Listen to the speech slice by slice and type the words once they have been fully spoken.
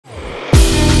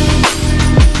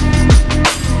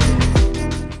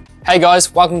Hey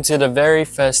guys, welcome to the very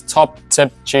first Top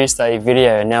Tip Tuesday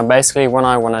video. Now basically what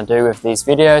I want to do with these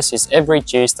videos is every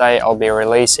Tuesday I'll be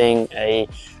releasing a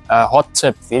hot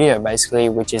tip video basically,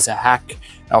 which is a hack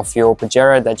of your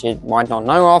Pajero that you might not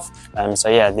know of. So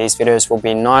yeah, these videos will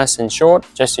be nice and short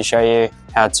just to show you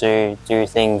how to do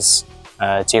things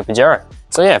to your Pajero.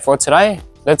 So yeah, for today,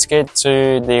 let's get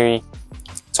to the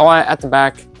tyre at the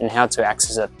back and how to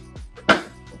access it.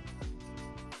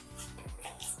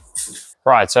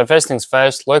 Right, so first things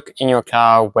first, look in your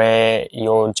car where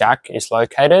your jack is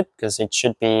located because it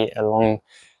should be a long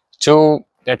tool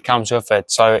that comes with it.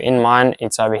 So in mine,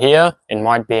 it's over here. It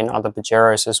might be in other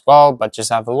Pajeros as well, but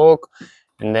just have a look.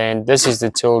 And then this is the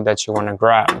tool that you want to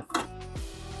grab.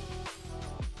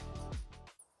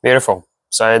 Beautiful.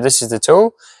 So this is the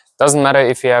tool. Doesn't matter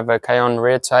if you have a K-on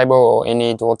rear table or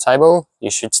any door table, you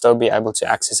should still be able to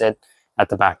access it at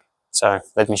the back. So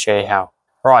let me show you how.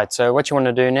 Right, so what you want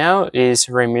to do now is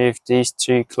remove these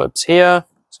two clips here.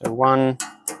 So 1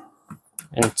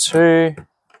 and 2,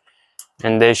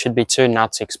 and there should be 2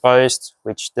 nuts exposed,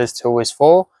 which this tool is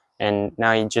for. And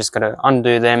now you just got to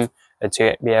undo them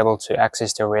to be able to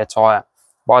access the rear tire.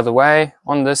 By the way,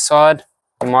 on this side,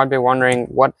 you might be wondering,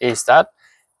 what is that?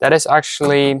 That is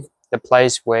actually the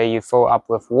place where you fill up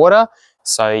with water.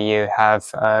 So you have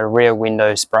a rear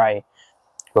window spray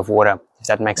with water, if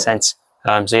that makes sense.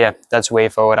 So yeah, that's where you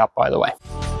fill it up, by the way.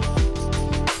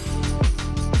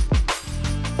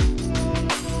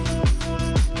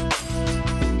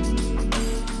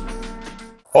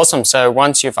 Awesome, so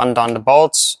once you've undone the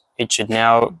bolts, it should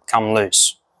now come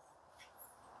loose.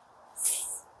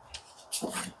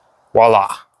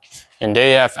 Voila! And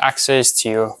there you have access to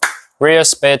your rear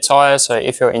spare tire. So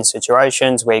if you're in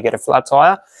situations where you get a flat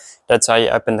tire, that's how you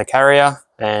open the carrier.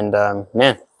 And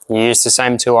man, you use the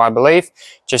same tool, I believe,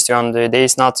 just to undo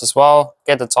these nuts as well,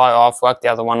 get the tire off, work the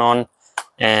other one on,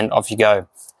 and off you go.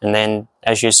 And then,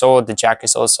 as you saw, the jack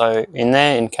is also in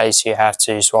there in case you have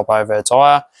to swap over a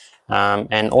tire.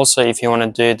 And also, if you want to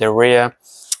do the rear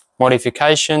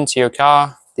modification to your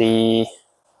car, that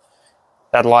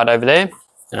light over there,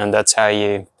 and that's how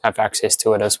you have access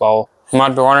to it as well. You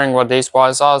might be wondering what these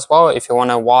wires are as well. If you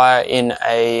want to wire in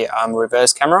a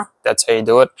reverse camera, that's how you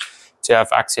do it, to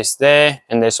have access there.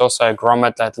 And there's also a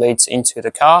grommet that leads into the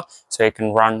car, so you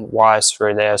can run wires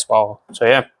through there as well. So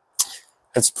yeah,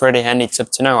 it's a pretty handy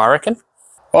tip to know, I reckon.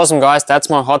 Awesome guys, that's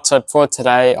my hot tip for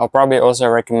today. I'll probably also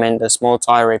recommend a small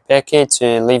tire repair kit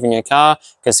to leave in your car,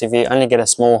 because if you only get a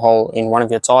small hole in one of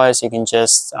your tires, you can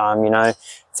just you know,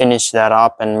 finish that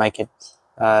up and make it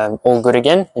all good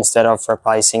again, instead of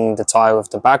replacing the tire with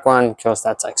the back one, because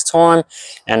that takes time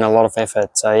and a lot of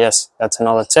effort. So yes, that's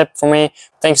another tip for me.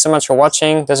 Thanks so much for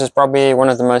watching. This is probably one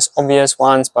of the most obvious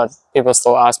ones, but people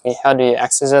still ask me, how do you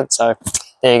access it? So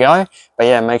there you go. But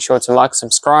yeah, make sure to like,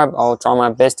 subscribe. I'll try my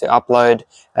best to upload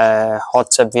a hot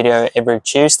tip video every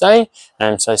Tuesday,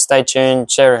 and so stay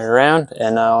tuned, share it around,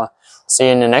 and I'll see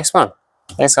you in the next one.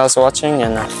 Thanks guys for watching,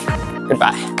 and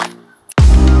goodbye.